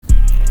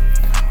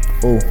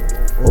Oh,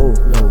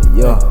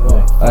 yeah,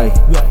 ay,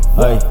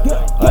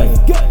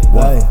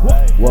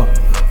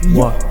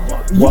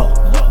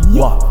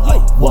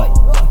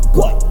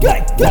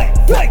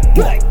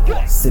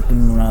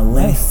 sippin' when I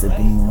lean,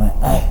 sippin' when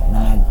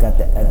now I got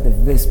the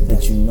activist,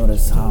 bitch, you know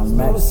that's how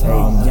I'm at. Hey,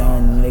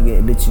 young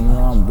nigga, bitch, you know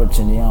I'm rich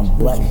and yeah, I'm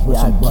black.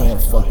 Yeah, I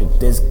can't fuck with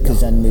this,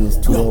 cause y'all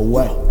niggas too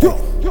whack.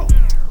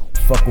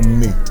 Fuck with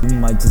me, you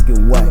might just get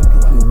whacked.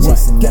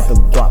 Chasing at the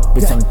block,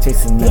 bitch, I'm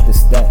chasing at the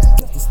stacks.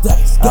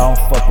 I don't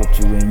fuck with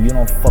you and you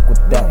don't fuck with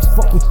that.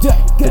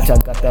 Bitch, I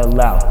got that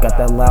loud, got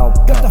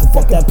that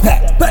fucking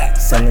pack.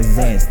 Selling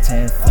xans,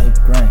 10 for the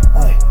grand.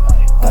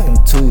 Got them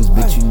tools,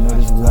 bitch, you know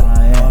this is what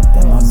I am.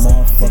 My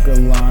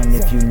motherfucker line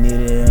if you need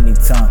it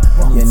anytime.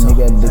 Yeah,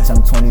 nigga, bitch,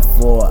 I'm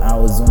 24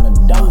 hours on the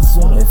dime.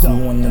 If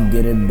you wanna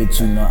get it, bitch,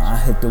 you know I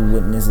hit the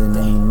witness. And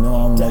then you know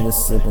I'm never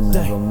slipping,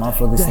 never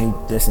motherfuckers sneak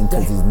dissing.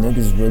 Cause these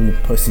niggas really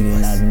pussy.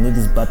 And now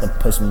niggas bout to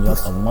push me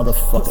off the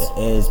motherfucking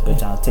edge.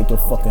 Bitch, I'll take your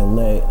fucking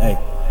leg, ayy.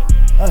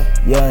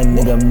 Young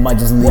nigga might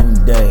just leave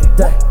him dead.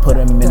 Put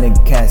him in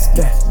a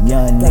casket.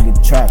 Young nigga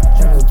trapped.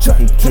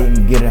 He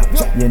couldn't get out.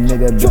 Yeah,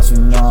 nigga, bitch,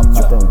 you know I'm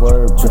not the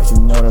word. Bitch, you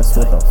know that's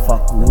what the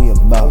fuck we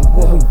about.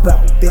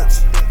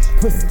 Bitch.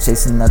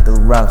 Chasing out the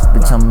routes,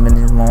 bitch, I'm in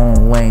his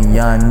own lane.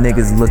 Young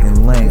niggas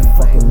looking lame.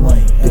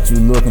 Bitch, you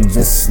looking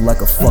just like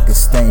a fucking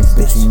stain.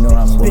 Bitch, you know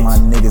I'm with my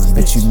niggas.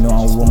 Bitch, you know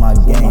I'm with my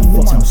gang.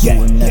 Bitch, I'm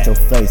shooting at your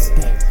face.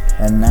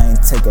 And I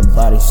ain't taking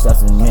body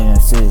shots and meaning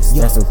serious,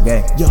 that's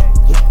okay.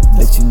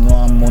 Bitch, you know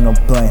I'm on a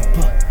plane.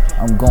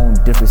 I'm going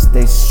different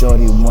states,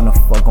 shorty wanna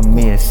fuck on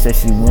me and said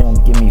she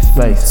won't give me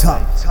face.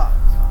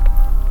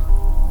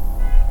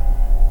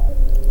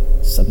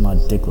 Suck my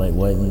dick like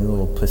what, you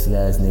little pussy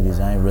ass niggas,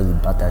 I ain't really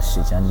about that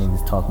shit y'all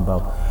niggas talking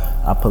about.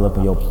 I pull up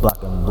in your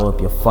block and blow up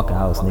your fucking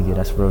house, nigga,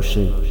 that's real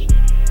shit.